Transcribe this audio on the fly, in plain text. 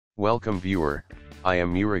Welcome viewer, I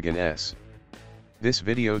am Murugan S. This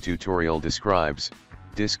video tutorial describes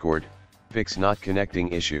Discord fix not connecting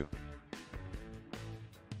issue.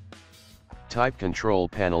 Type Control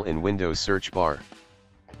Panel in Windows search bar.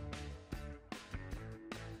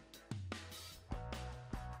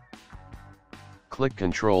 Click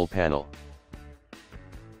Control Panel.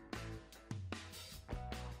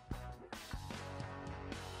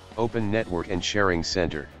 Open Network and Sharing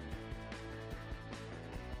Center.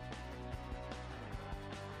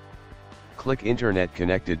 Click Internet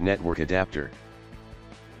Connected Network Adapter.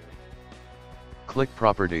 Click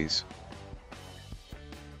Properties.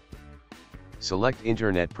 Select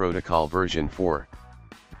Internet Protocol version 4.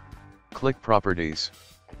 Click Properties.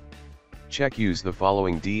 Check use the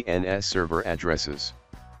following DNS server addresses.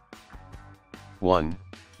 1,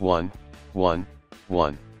 1, 1,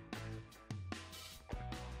 1.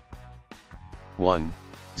 1,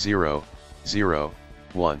 0, 0,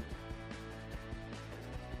 1.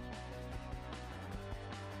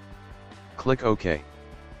 Click OK.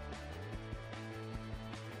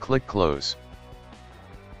 Click Close.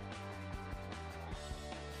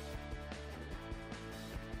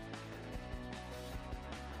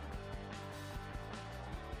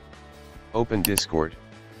 Open Discord.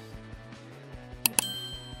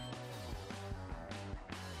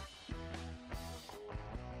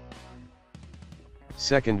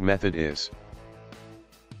 Second method is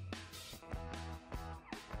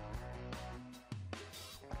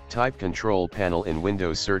type Control Panel in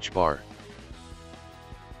Windows search bar.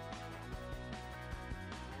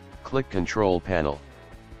 Click Control Panel.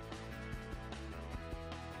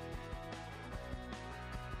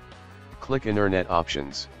 Click Internet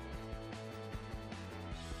Options.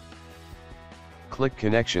 Click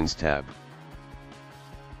Connections tab.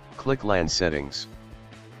 Click LAN Settings.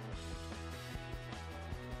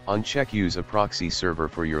 Uncheck Use a proxy server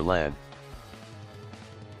for your LAN.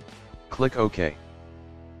 Click OK.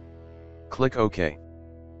 Click OK.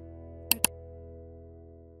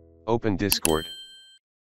 Open Discord.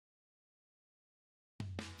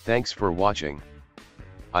 Thanks for watching.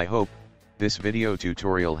 I hope this video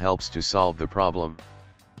tutorial helps to solve the problem.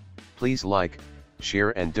 Please like,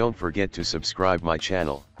 share and don't forget to subscribe my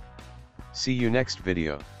channel. See you next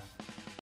video.